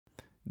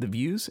The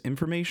views,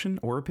 information,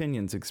 or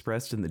opinions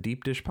expressed in the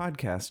Deep Dish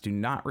podcast do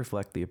not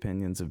reflect the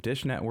opinions of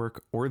Dish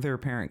Network or their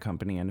parent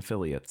company and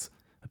affiliates.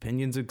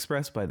 Opinions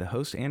expressed by the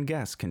host and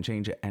guests can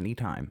change at any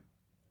time.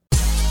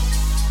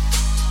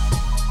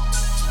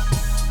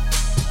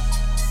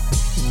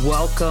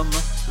 Welcome,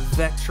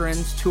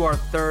 veterans, to our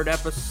third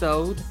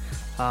episode.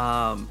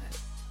 Hot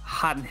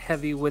and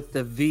heavy with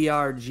the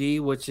VRG,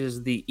 which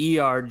is the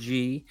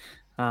ERG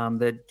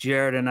that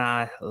Jared and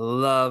I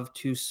love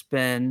to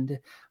spend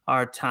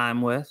our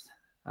time with.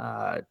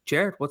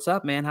 Jared, what's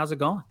up, man? How's it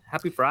going?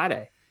 Happy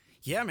Friday.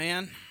 Yeah,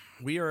 man.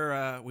 We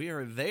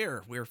are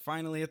there. We're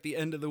finally at the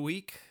end of the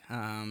week.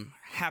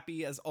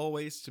 Happy as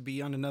always to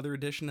be on another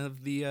edition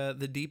of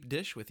the Deep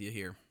Dish with you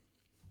here.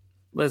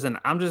 Listen,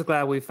 I'm just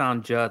glad we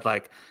found Judd.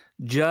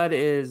 Judd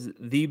is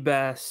the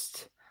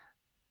best.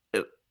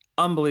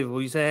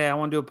 Unbelievable. You say, hey, I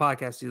want to do a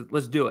podcast.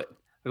 Let's do it.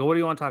 I go, what do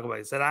you want to talk about?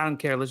 He said, I don't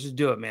care. Let's just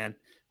do it, man.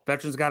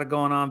 Veterans got it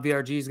going on.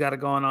 VRG's got it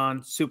going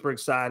on. Super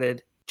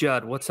excited.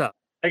 Judd, what's up?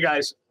 Hey,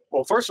 guys.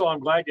 Well, first of all, I'm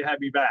glad to have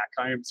you back.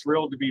 I am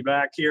thrilled to be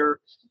back here.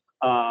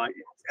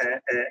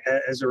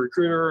 As a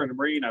recruiter and a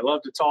Marine, I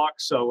love to talk.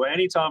 So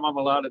anytime I'm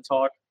allowed to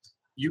talk,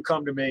 you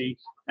come to me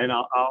and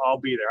I'll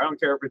be there. I don't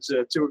care if it's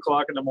 2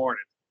 o'clock in the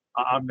morning.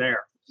 I'm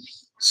there.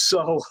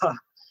 So,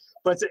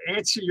 but to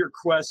answer your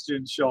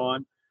question,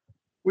 Sean,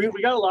 we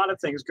got a lot of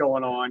things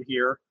going on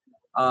here.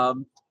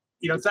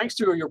 Thanks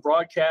to your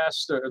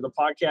broadcast or the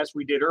podcast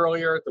we did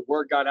earlier, the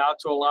word got out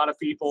to a lot of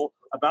people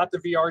about the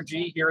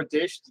VRG here at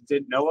Dish that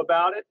didn't know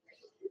about it.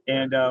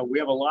 And we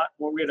have a lot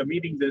more. We had a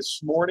meeting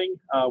this morning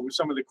with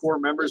some of the core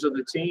members of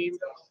the team.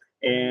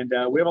 And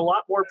we have a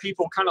lot more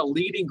people kind of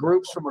leading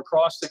groups from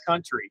across the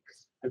country.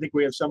 I think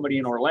we have somebody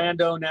in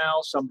Orlando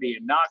now, somebody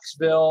in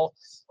Knoxville.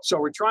 So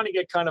we're trying to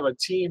get kind of a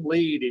team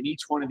lead in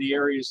each one of the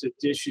areas that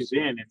Dish is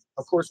in. And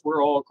of course,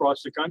 we're all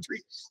across the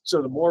country.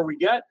 So the more we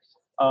get,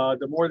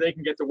 the more they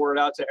can get the word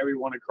out to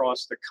everyone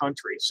across the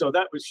country. So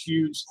that was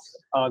huge.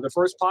 The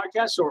first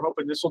podcast. So we're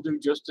hoping this will do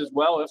just as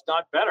well, if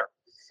not better.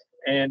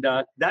 And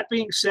that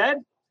being said,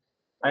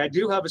 I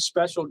do have a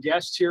special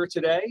guest here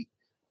today.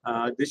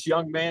 This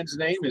young man's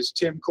name is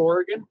Tim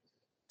Corrigan.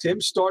 Tim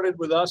started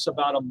with us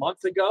about a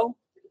month ago.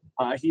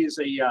 He is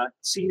a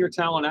senior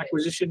talent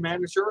acquisition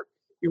manager.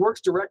 He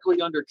works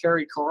directly under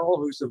Kerry Carl,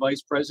 who's the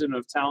vice president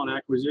of talent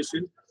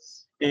acquisition.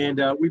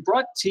 And we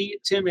brought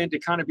Tim in to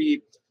kind of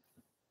be,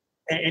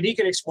 and he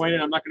can explain it,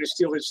 I'm not going to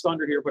steal his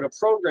thunder here, but a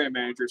program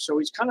manager. So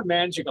he's kind of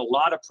managing a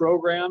lot of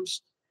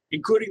programs,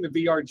 including the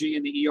VRG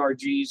and the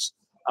ERGs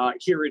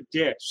here at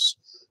Dish.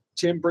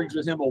 Tim brings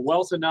with him a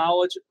wealth of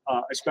knowledge,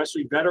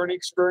 especially veteran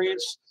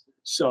experience.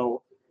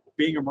 So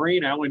being a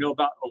Marine, I only know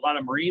about a lot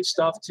of Marine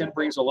stuff. Tim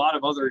brings a lot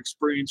of other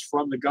experience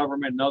from the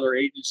government and other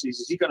agencies.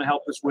 Is he going to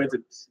help us with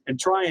it and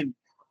try and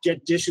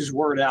get Dish's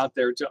word out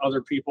there to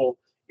other people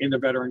in the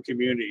veteran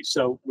community?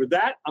 So with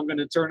that, I'm going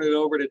to turn it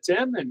over to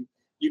Tim, and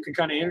you can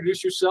kind of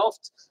introduce yourself,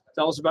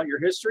 tell us about your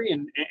history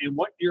and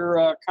what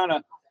your kind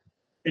of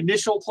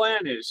initial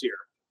plan is here.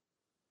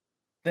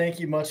 Thank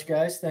you much,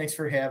 guys. Thanks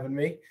for having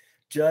me.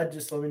 Judd,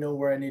 just let me know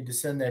where I need to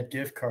send that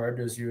gift card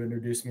as you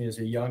introduced me as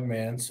a young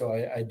man. So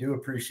I do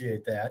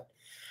appreciate that.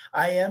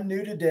 I am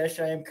new to Dish.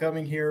 I am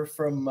coming here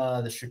from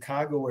the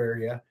Chicago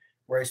area,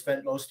 where I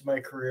spent most of my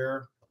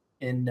career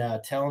in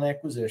talent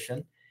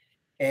acquisition.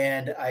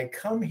 And I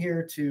come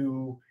here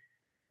to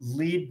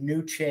lead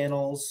new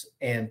channels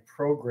and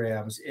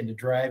programs into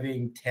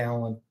driving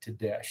talent to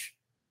Dish.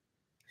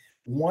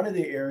 One of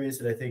the areas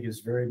that I think is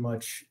very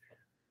much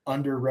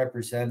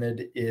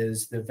underrepresented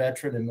is the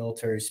veteran and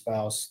military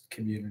spouse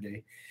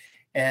community.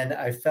 And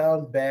I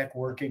found back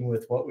working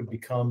with what would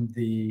become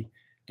the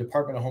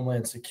Department of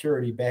Homeland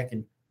Security back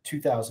in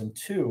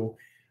 2002,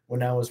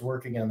 when I was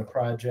working on the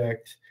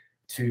project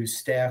to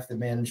staff the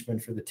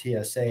management for the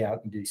TSA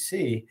out in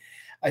DC,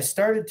 I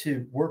started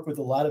to work with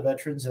a lot of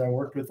veterans, and I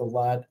worked with a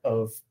lot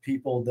of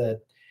people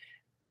that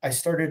I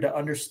started to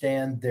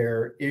understand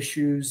their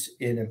issues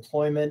in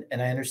employment,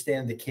 and I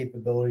understand the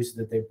capabilities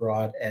that they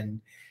brought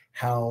and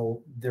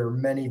how there are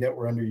many that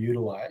were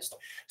underutilized.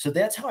 So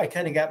that's how I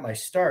kind of got my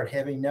start,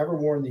 having never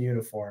worn the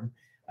uniform.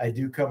 I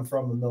do come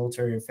from a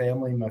military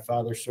family. My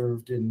father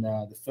served in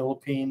the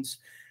Philippines.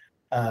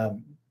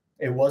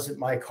 It wasn't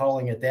my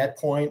calling at that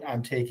point.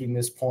 I'm taking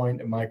this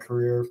point in my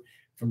career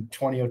from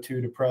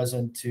 2002 to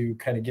present to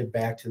kind of give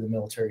back to the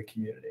military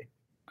community.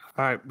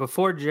 All right.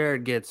 Before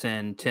Jared gets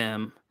in,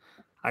 Tim,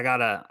 I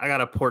got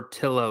a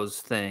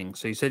Portillo's thing.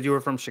 So you said you were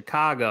from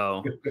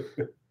Chicago.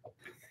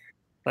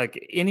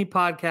 Like any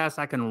podcast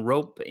I can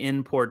rope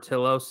in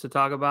Portillo's to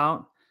talk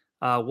about.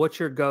 What's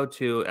your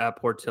go-to at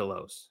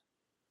Portillo's?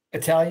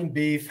 Italian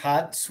beef,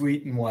 hot,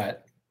 sweet, and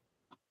wet.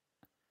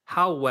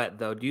 How wet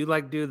though? Do you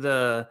do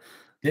the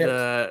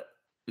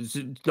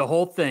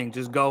whole thing?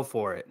 Just go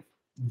for it.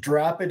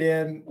 Drop it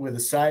in with a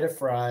side of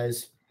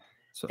fries.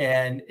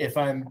 And if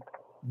I'm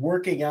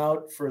working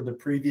out for the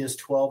previous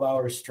 12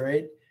 hours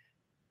straight,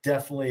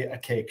 definitely a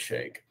cake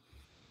shake.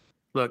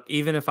 Look,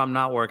 even if I'm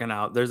not working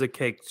out, there's a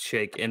cake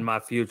shake in my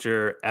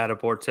future at a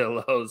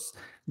Portillo's.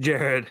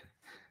 Jared,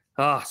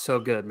 oh, so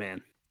good,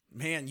 man.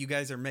 Man, you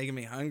guys are making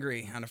me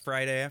hungry on a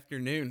Friday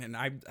afternoon, and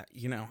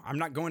I'm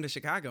not going to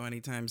Chicago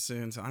anytime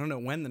soon, so I don't know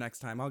when the next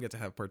time I'll get to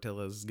have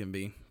Portillo's is gonna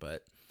be,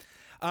 but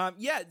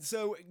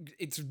so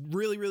it's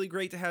really, really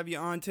great to have you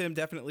on, Tim.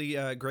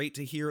 Definitely great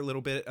to hear a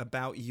little bit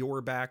about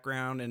your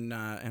background and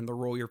the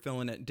role you're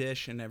filling at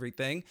Dish and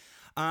everything.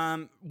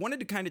 Wanted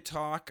to kind of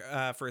talk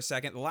for a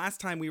second. The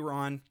last time we were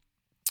on,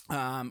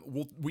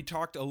 we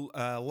talked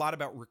a lot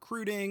about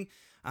recruiting.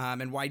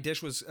 And why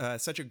Dish was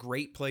such a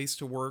great place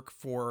to work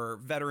for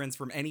veterans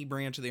from any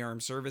branch of the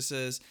armed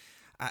services.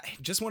 I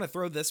just want to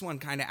throw this one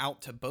kind of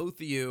out to both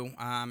of you.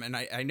 And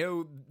I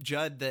know,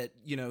 Judd, that,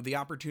 the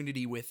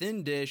opportunity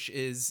within Dish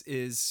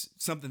is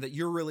something that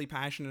you're really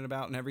passionate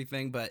about and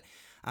everything. But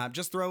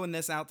just throwing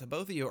this out to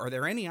both of you, are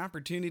there any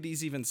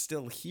opportunities even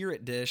still here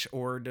at Dish,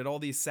 or did all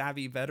these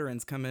savvy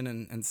veterans come in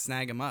and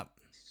snag them up?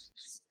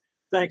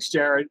 Thanks,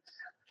 Jared.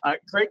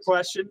 Great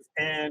question.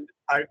 And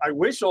I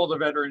wish all the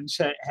veterans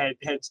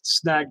had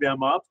snagged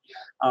them up,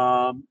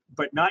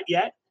 but not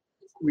yet.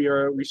 We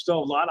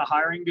still have a lot of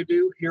hiring to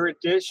do here at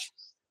Dish.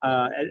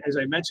 As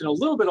I mentioned a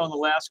little bit on the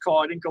last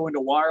call, I didn't go into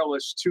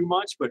wireless too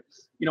much, but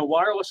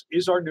wireless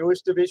is our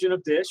newest division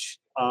of Dish.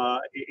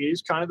 It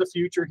is kind of the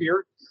future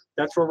here.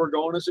 That's where we're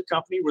going as a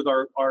company with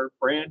our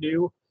brand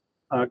new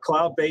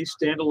cloud-based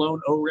standalone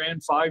O-RAN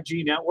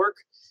 5G network.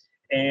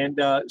 And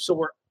so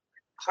we're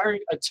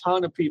hiring a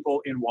ton of people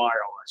in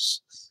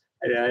wireless.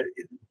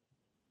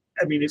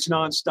 It's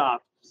nonstop.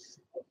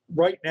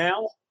 Right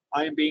now,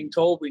 I am being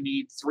told we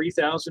need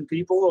 3,000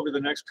 people over the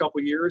next couple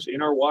of years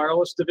in our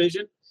wireless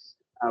division.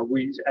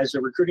 We, as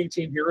a recruiting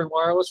team here in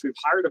wireless, we've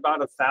hired about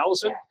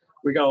 1,000.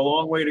 We got a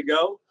long way to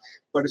go.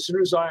 But as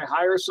soon as I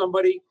hire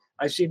somebody,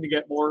 I seem to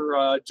get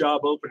more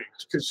job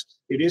openings because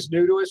it is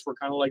new to us. We're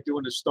kind of like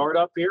doing a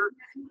startup here.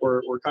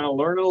 We're kind of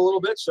learning a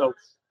little bit. So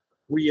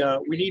we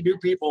need new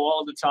people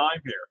all the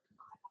time here.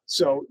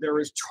 So there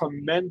is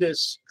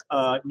tremendous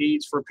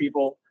needs for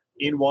people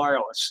in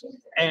wireless.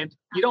 And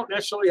you don't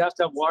necessarily have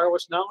to have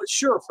wireless knowledge,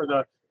 sure, for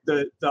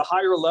the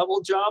higher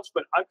level jobs,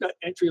 but I've got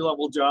entry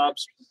level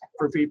jobs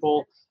for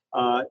people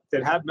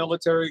that have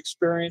military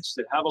experience,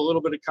 that have a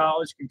little bit of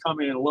college, can come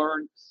in and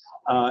learn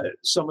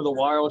some of the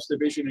wireless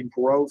division and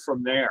grow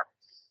from there.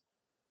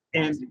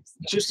 And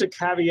just a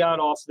caveat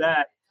off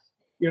that,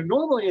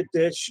 normally at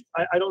Dish,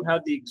 I don't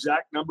have the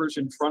exact numbers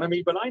in front of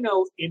me, but I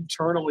know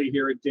internally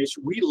here at Dish,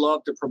 we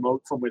love to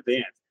promote from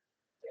within.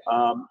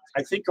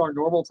 I think our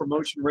normal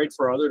promotion rate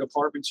for other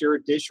departments here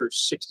at Dish are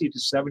 60 to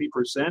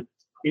 70%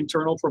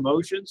 internal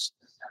promotions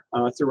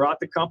throughout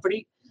the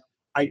company.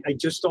 I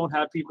just don't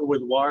have people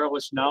with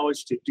wireless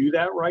knowledge to do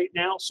that right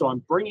now. So I'm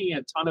bringing in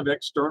a ton of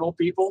external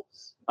people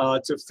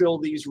to fill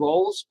these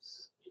roles.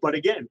 But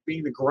again,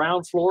 being the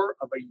ground floor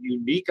of a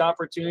unique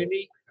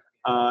opportunity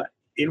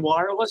in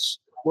wireless,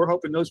 we're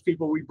hoping those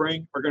people we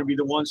bring are going to be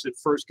the ones that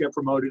first get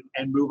promoted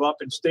and move up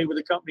and stay with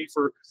the company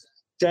for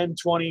 10,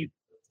 20,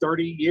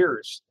 30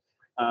 years.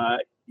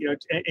 And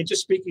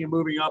just speaking of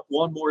moving up,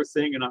 one more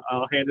thing, and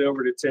I'll hand it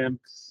over to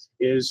Tim,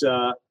 is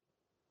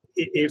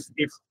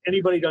if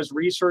anybody does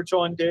research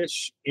on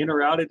Dish, in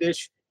or out of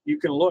Dish, you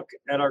can look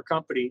at our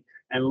company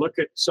and look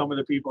at some of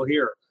the people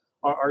here.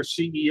 Our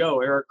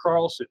CEO, Eric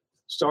Carlson,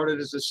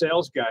 started as a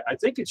sales guy, I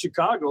think in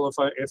Chicago,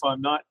 if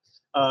I'm not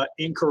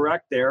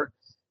incorrect there.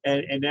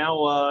 And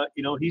now,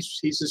 he's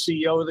the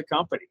CEO of the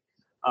company.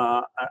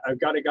 I've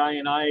got a guy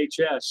in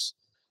IHS,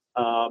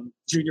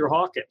 Junior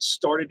Hawkins,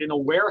 started in a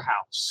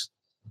warehouse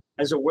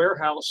as a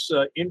warehouse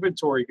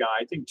inventory guy.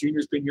 I think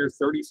Junior's been here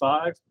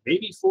 35,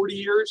 maybe 40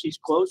 years. He's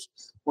close,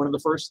 one of the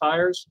first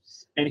hires.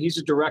 And he's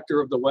a director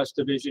of the West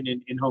Division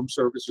in Home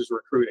Services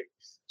Recruiting.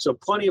 So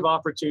plenty of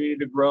opportunity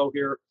to grow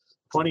here,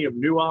 plenty of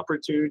new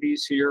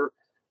opportunities here.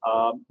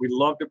 We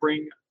love to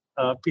bring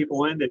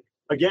people in that,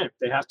 again,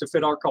 they have to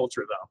fit our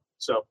culture, though.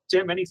 So,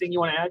 Tim, anything you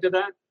want to add to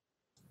that?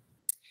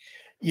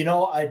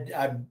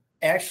 I'm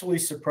actually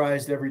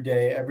surprised every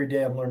day. Every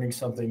day I'm learning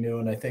something new,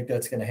 and I think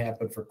that's going to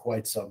happen for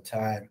quite some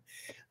time.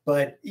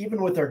 But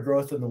even with our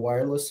growth in the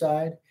wireless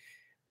side,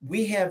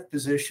 we have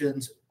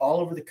positions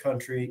all over the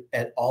country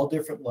at all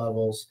different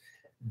levels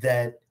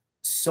that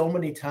so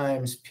many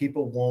times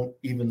people won't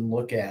even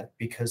look at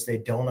because they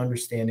don't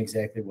understand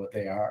exactly what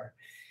they are.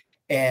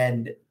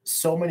 And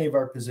so many of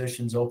our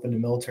positions open to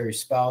military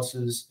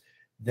spouses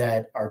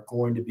that are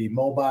going to be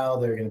mobile.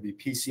 They're going to be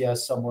PCS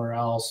somewhere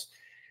else.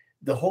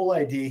 The whole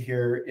idea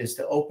here is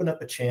to open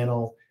up a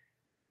channel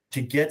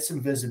to get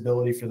some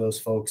visibility for those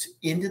folks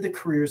into the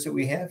careers that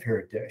we have here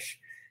at Dish.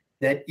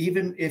 That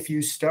even if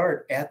you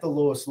start at the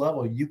lowest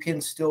level, you can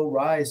still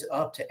rise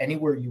up to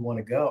anywhere you want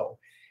to go.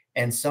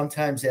 And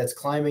sometimes that's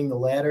climbing the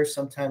ladder.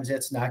 Sometimes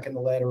that's knocking the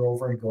ladder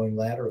over and going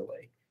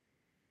laterally.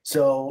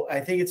 So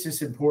I think it's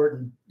just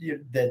important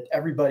that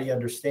everybody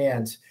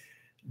understands,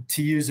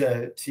 to use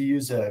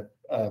a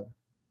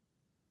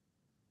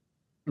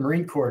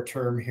Marine Corps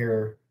term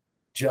here,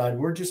 Judd,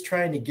 we're just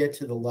trying to get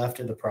to the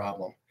left of the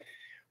problem.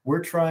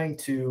 We're trying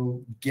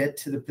to get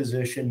to the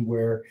position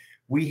where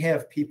we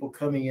have people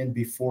coming in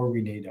before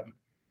we need them.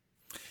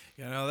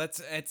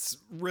 It's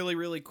really,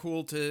 really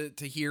cool to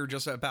hear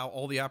just about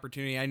all the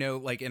opportunity. I know,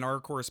 like in our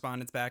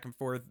correspondence back and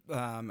forth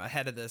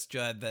ahead of this,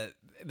 Judd,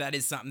 that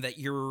is something that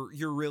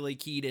you're really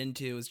keyed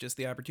into, is just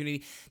the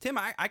opportunity. Tim,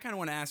 I kind of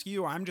want to ask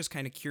you. I'm just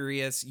kind of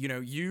curious.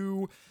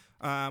 You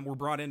were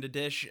brought into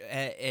Dish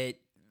at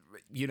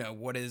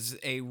what is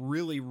a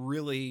really,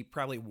 really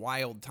probably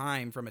wild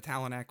time from a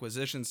talent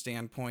acquisition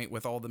standpoint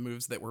with all the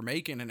moves that we're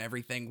making and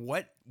everything.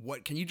 What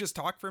can you just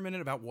talk for a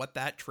minute about what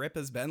that trip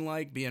has been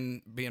like,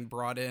 being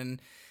brought in,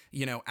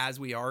 as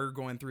we are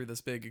going through this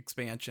big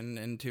expansion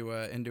into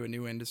a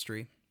new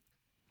industry?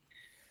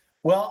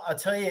 Well, I'll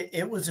tell you,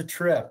 it was a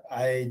trip.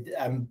 I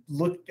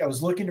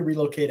was looking to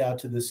relocate out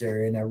to this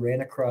area, and I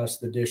ran across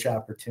the Dish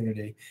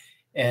opportunity.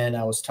 And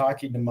I was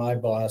talking to my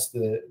boss,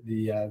 the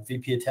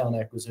VP of Talent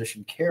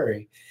Acquisition,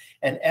 Carrie.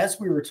 And as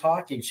we were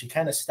talking, she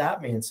kind of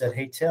stopped me and said,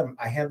 "Hey, Tim,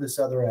 I have this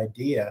other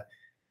idea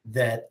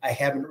that I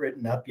haven't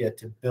written up yet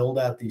to build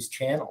out these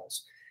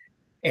channels."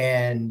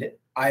 And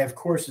I, of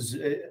course,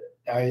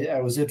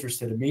 I was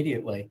interested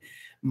immediately.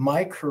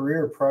 My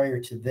career prior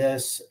to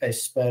this, I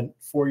spent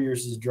 4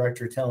 years as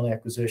director of talent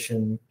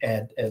acquisition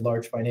at a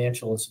large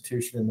financial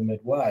institution in the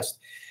Midwest.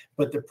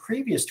 But the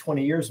previous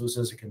 20 years was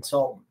as a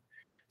consultant.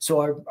 So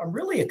I'm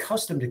really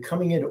accustomed to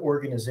coming into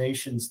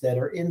organizations that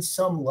are in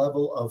some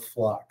level of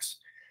flux.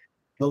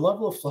 The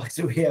level of flux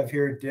that we have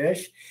here at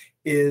Dish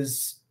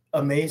is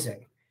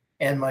amazing.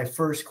 And my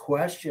first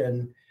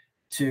question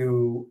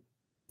to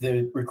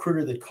the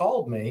recruiter that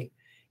called me,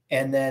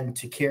 and then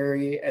to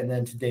Carrie, and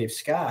then to Dave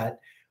Scott,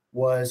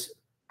 was,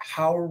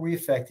 how are we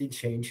affecting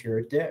change here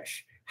at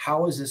Dish?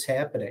 How is this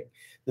happening?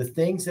 The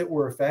things that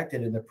were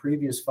affected in the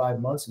previous 5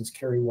 months since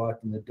Carrie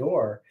walked in the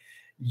door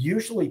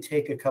usually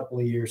take a couple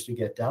of years to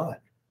get done.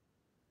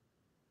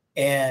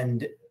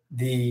 And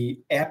the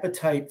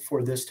appetite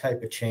for this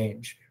type of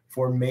change,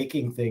 for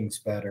making things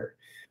better,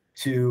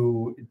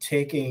 to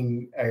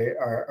taking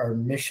our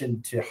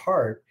mission to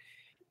heart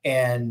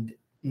and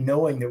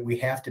knowing that we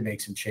have to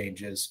make some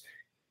changes,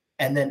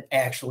 and then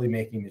actually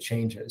making the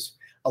changes.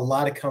 A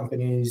lot of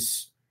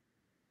companies,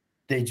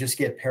 they just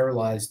get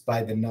paralyzed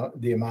by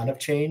the amount of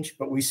change,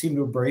 but we seem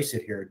to embrace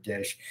it here at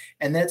Dish,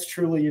 and that's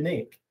truly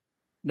unique.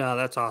 No,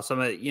 that's awesome.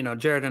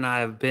 Jared and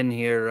I have been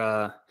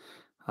here.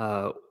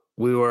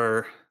 We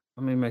were,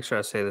 let me make sure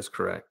I say this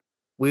correct.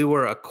 We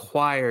were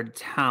acquired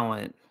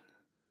talent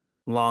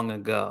long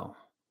ago.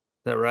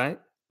 Is that right?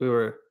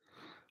 Our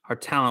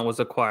talent was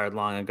acquired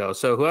long ago.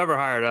 So whoever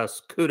hired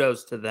us,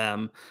 kudos to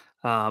them.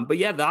 But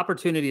yeah, the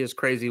opportunity is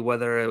crazy,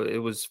 whether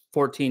it was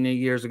 14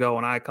 years ago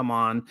when I come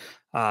on,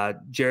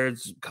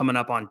 Jared's coming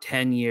up on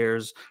 10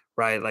 years,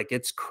 right? Like,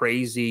 it's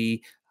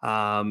crazy.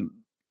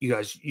 You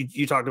guys,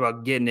 you talked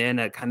about getting in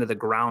at kind of the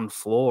ground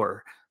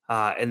floor,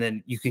 and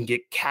then you can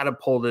get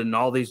catapulted in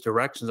all these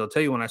directions. I'll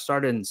tell you, when I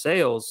started in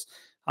sales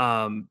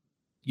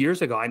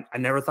years ago, I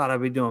never thought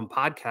I'd be doing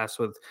podcasts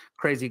with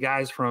crazy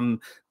guys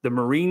from the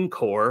Marine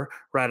Corps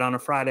right on a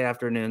Friday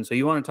afternoon. So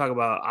you want to talk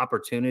about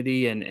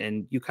opportunity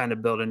and you kind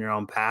of building your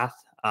own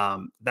path.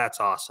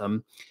 That's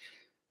awesome.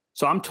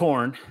 So I'm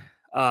torn.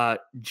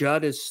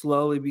 Judd is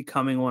slowly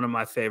becoming one of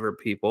my favorite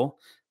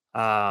people.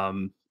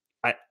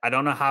 I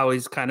don't know how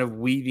he's kind of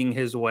weaving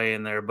his way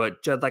in there,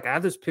 but Judd, like, I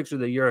have this picture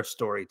that you're a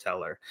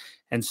storyteller.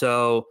 And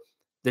so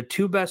the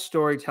two best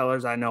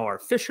storytellers I know are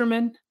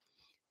fishermen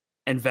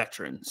and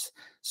veterans.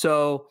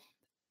 So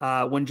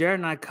when Jared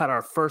and I cut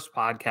our first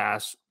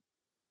podcast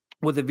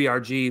with the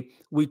VRG,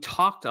 we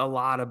talked a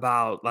lot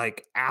about,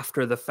 like,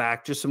 after the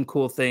fact, just some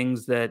cool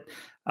things that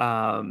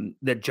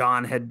that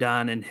John had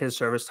done in his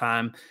service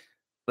time.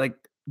 Like,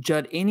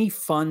 Judd, any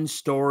fun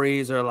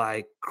stories or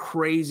like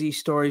crazy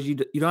stories? You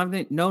don't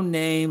have no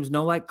names,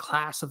 no like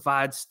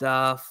classified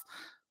stuff,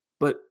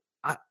 but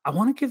I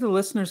want to give the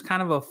listeners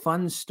kind of a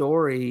fun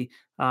story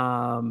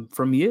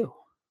from you.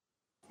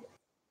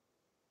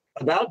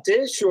 About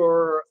Dish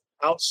or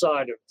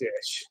outside of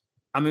Dish?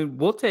 I mean,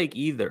 we'll take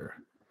either.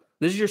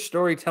 This is your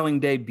storytelling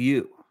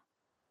debut.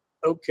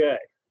 Okay.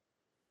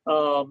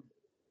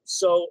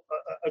 So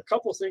a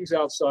couple things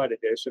outside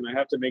of Dish, and I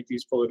have to make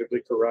these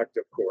politically correct,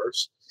 of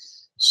course.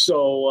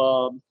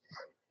 So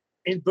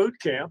in boot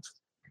camp,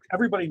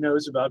 everybody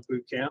knows about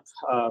boot camp.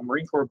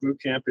 Marine Corps boot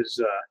camp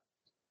is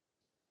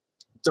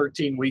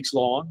 13 weeks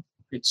long.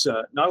 It's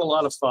not a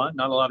lot of fun,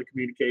 not a lot of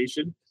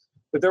communication,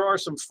 but there are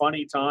some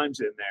funny times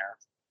in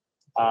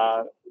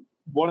there.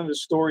 One of the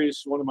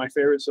stories, one of my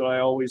favorites that I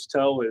always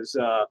tell is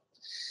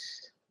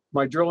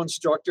my drill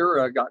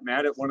instructor got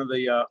mad at one of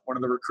the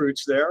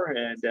recruits there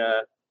and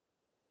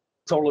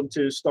told him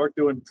to start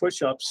doing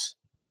push-ups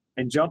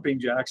and jumping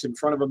jacks in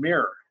front of a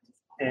mirror.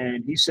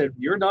 And he said,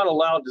 "You're not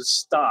allowed to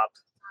stop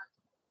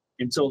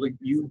until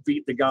you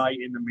beat the guy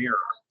in the mirror."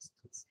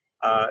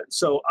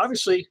 So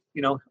obviously,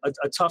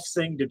 a tough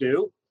thing to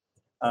do.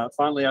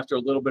 Finally, after a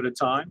little bit of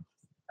time,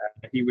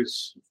 he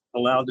was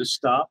allowed to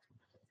stop.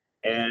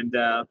 And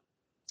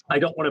I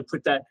don't want to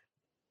put that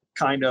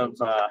kind of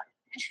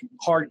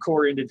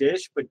hardcore into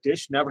Dish, but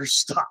Dish never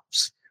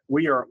stops.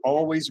 We are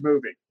always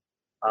moving.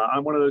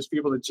 I'm one of those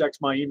people that checks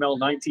my email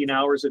 19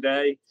 hours a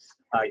day.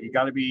 You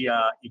got to be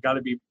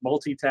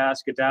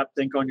multitask, adapt,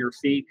 think on your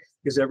feet,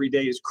 because every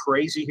day is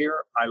crazy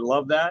here. I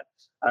love that.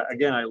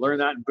 Again, I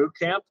learned that in boot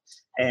camp,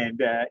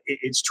 and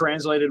it's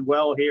translated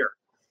well here.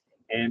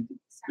 And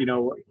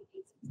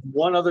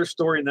one other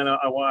story, and then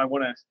I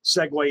want to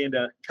segue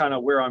into kind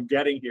of where I'm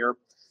getting here.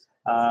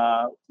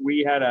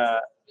 We had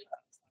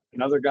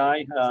another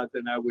guy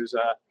that I was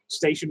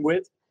stationed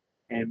with,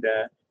 and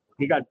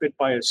he got bit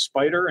by a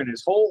spider, and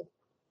his whole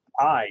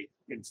eye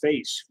and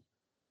face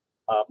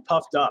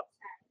puffed up,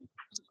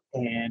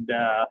 and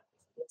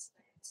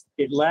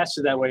it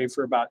lasted that way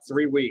for about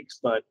 3 weeks.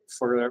 But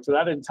for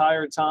that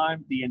entire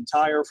time,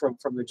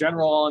 from the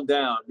general on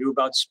down knew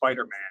about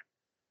Spider-Man.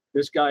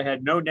 This guy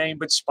had no name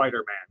but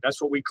Spider-Man.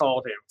 That's what we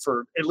called him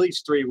for at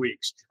least 3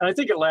 weeks, and I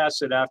think it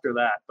lasted after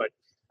that. But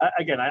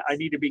again, I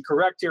need to be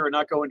correct here and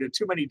not go into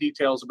too many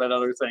details about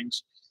other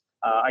things.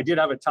 I did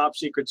have a top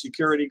secret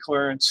security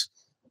clearance.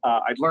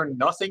 I learned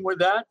nothing with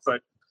that,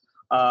 but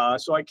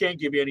so I can't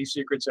give you any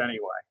secrets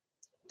anyway.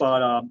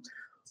 But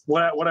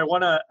what I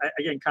want to,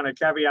 again, kind of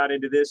caveat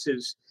into this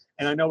is,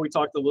 and I know we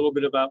talked a little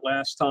bit about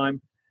last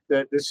time,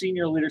 that the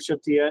senior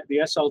leadership, the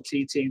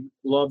SLT team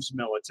loves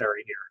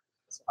military here.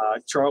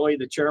 Charlie,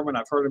 the chairman,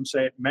 I've heard him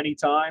say it many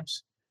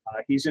times.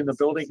 He's in the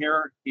building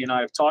here. He and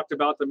I have talked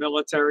about the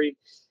military.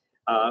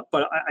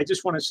 But I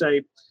just want to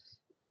say,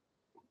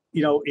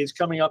 it's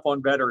coming up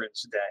on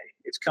Veterans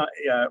Day.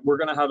 We're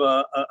going to have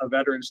a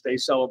Veterans Day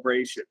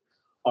celebration.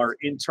 Our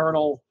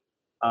internal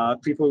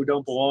people who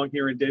don't belong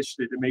here in Dish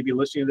that may be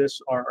listening to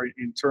this, our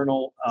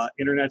internal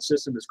internet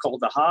system is called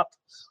the HOP.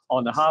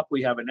 On the HOP,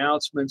 we have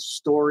announcements,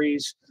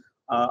 stories.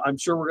 I'm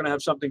sure we're going to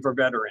have something for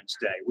Veterans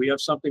Day. We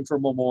have something for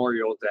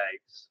Memorial Day.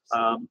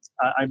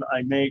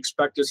 I may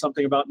expect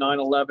something about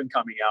 9/11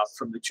 coming out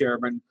from the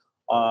chairman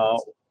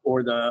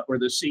or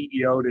the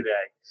CEO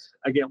today.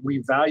 Again, we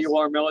value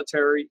our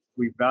military.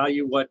 We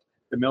value what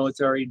the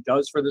military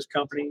does for this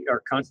company,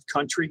 our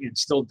country, and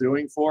still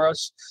doing for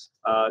us.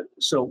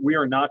 So we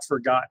are not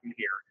forgotten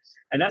here.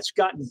 And that's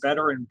gotten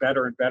better and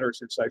better and better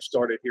since I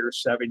started here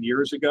 7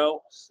 years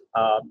ago.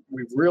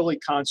 We've really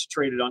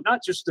concentrated on not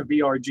just the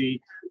VRG,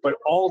 but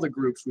all the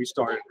groups we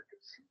started with.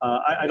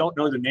 I don't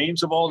know the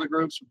names of all the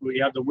groups. We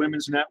have the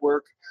Women's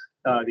Network,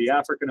 the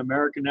African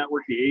American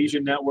Network, the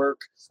Asian Network,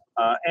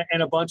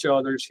 and a bunch of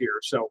others here.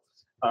 So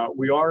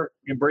we are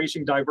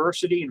embracing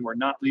diversity, and we're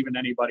not leaving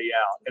anybody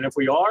out. And if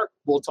we are,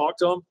 we'll talk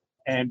to them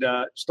and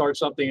start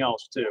something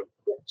else too.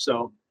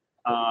 So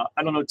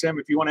I don't know, Tim,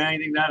 if you want to add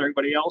anything to that or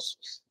anybody else.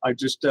 I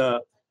just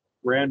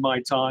ran my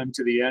time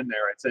to the end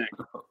there, I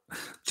think.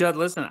 Judd,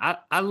 listen,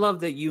 I love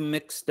that you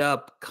mixed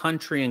up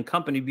country and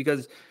company,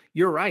 because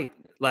you're right.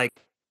 Like,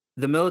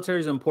 the military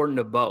is important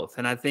to both.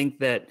 And I think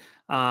that,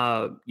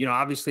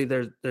 obviously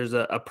there's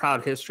a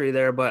proud history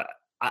there, but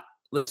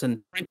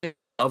listen, I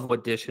love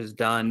what Dish has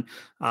done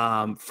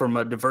from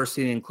a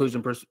diversity and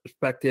inclusion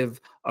perspective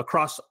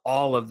across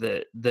all of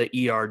the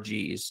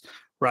ERGs.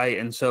 Right.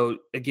 And so,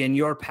 again,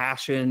 your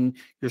passion,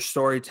 your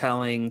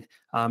storytelling,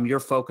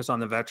 your focus on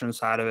the veteran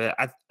side of it,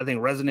 I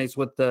think resonates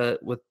with the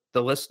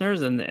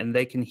listeners, and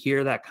they can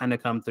hear that kind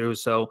of come through.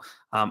 So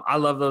I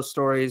love those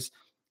stories.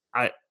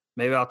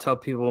 Maybe I'll tell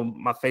people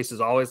my face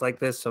is always like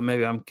this. So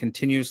maybe I'm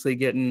continuously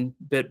getting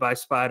bit by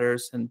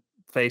spiders and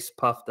face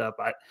puffed up.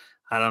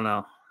 I don't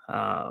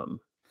know.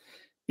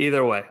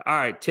 Either way. All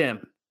right,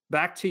 Tim,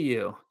 back to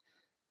you.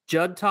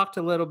 Judd talked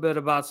a little bit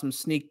about some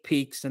sneak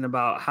peeks and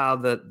about how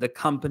the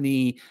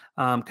company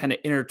kind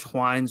of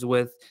intertwines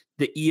with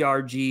the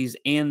ERGs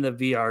and the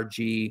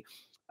VRG.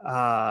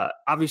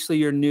 Obviously,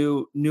 you're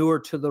newer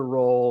to the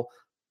role.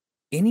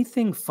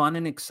 Anything fun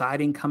and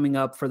exciting coming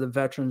up for the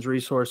Veterans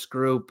Resource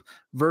Group,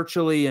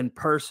 virtually, in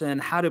person?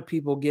 How do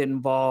people get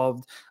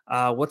involved?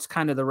 What's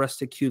kind of the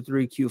rest of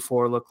Q3,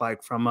 Q4 look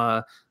like from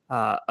a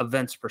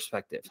events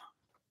perspective?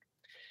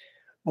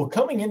 Well,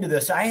 coming into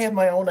this, I have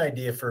my own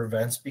idea for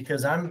events,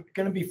 because I'm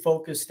going to be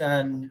focused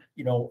on,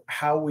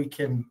 how we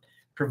can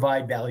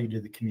provide value to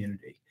the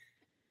community.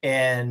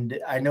 And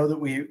I know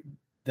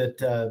that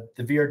the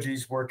VRG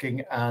is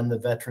working on the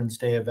Veterans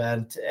Day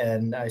event,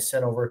 and I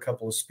sent over a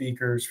couple of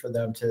speakers for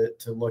them to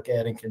look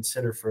at and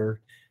consider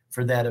for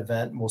that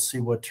event, and we'll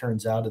see what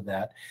turns out of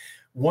that.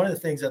 One of the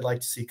things I'd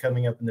like to see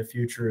coming up in the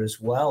future as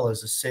well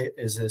is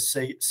a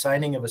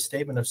signing of a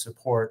statement of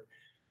support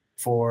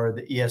for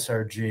the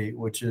ESRG,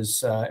 which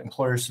is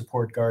Employer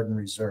Support Guard and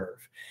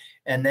Reserve.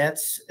 And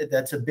that's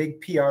a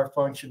big PR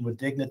function with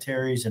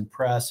dignitaries and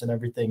press and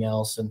everything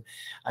else. And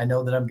I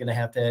know that I'm going to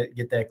have to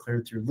get that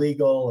cleared through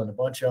legal and a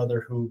bunch of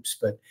other hoops,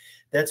 but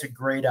that's a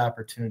great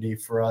opportunity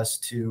for us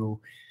to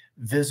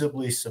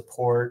visibly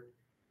support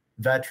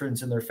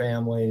veterans and their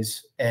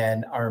families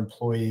and our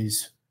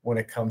employees when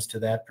it comes to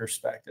that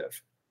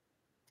perspective.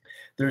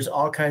 There's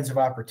all kinds of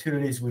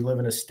opportunities. We live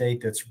in a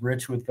state that's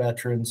rich with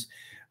veterans.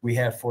 We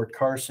have Fort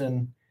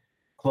Carson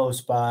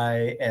close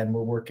by, and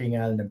we're working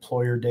on an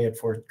employer day at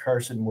Fort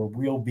Carson where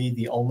we'll be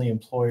the only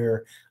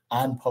employer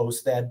on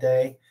post that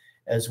day,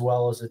 as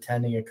well as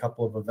attending a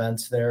couple of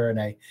events there. And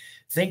I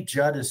think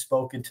Judd has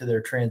spoken to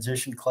their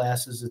transition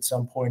classes at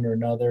some point or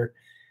another.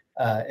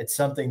 It's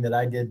something that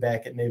I did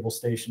back at Naval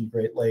Station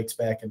Great Lakes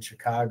back in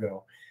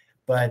Chicago.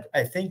 But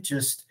I think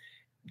just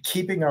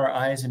keeping our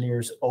eyes and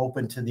ears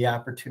open to the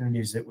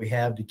opportunities that we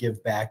have to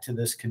give back to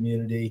this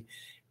community,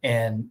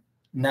 and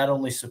not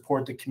only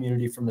support the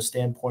community from a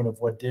standpoint of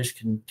what Dish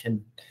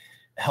can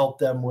help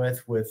them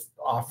with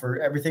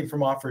offer everything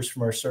from offers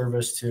from our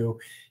service to,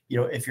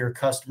 if you're a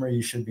customer,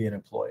 you should be an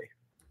employee.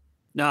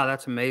 No,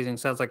 that's amazing.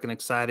 Sounds like an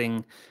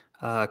exciting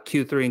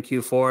Q3 and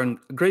Q4, and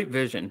great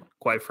vision,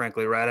 quite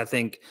frankly, right? I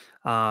think,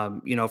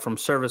 from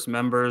service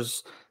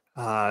members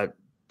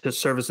to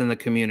service in the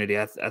community,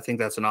 I think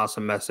that's an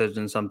awesome message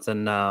and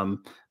something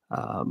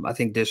I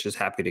think Dish is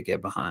happy to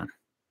get behind.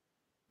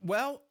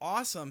 Well,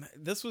 awesome.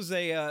 This was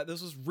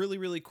really,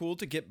 really cool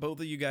to get both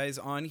of you guys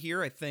on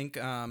here. I think,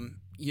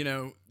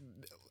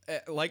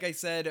 like I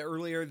said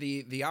earlier,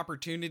 the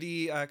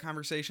opportunity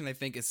conversation, I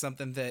think, is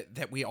something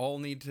that we all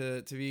need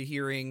to be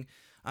hearing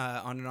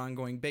on an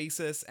ongoing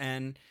basis.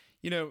 And,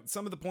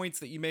 some of the points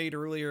that you made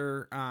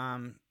earlier,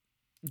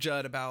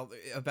 Judd, about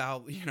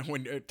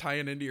when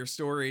tying into your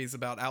stories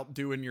about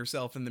outdoing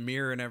yourself in the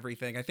mirror and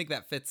everything, I think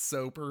that fits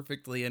so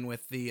perfectly in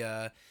with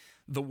the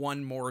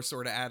one more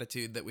sort of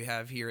attitude that we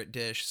have here at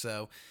Dish.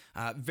 So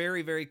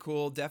very, very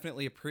cool.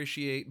 Definitely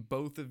appreciate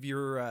both of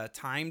your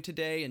time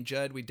today. And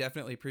Judd, we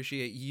definitely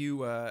appreciate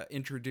you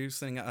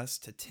introducing us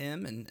to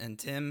Tim. And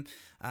Tim,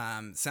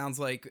 sounds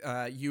like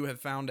you have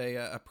found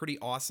a pretty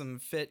awesome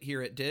fit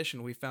here at Dish,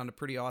 and we found a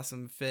pretty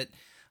awesome fit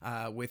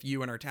with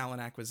you and our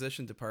talent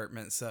acquisition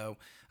department. So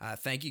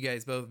thank you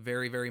guys both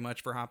very, very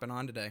much for hopping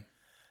on today.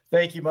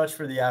 Thank you much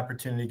for the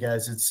opportunity,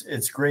 guys.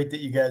 It's great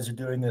that you guys are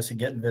doing this and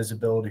getting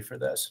visibility for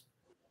this.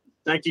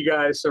 Thank you,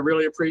 guys. I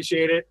really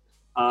appreciate it.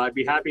 I'd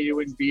be happy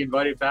to be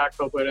invited back.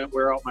 Hope I didn't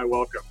wear out my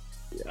welcome.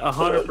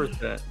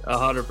 100%.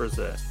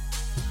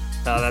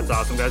 100%. No, that's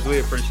awesome, guys. We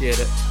appreciate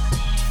it.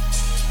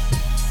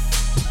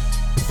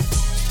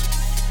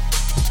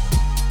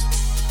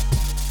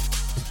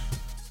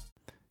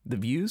 The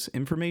views,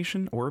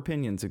 information, or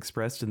opinions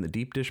expressed in the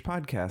Deep Dish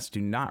podcast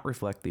do not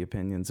reflect the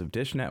opinions of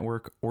Dish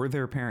Network or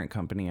their parent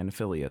company and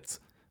affiliates.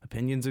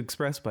 Opinions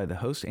expressed by the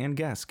host and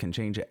guests can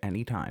change at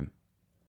any time.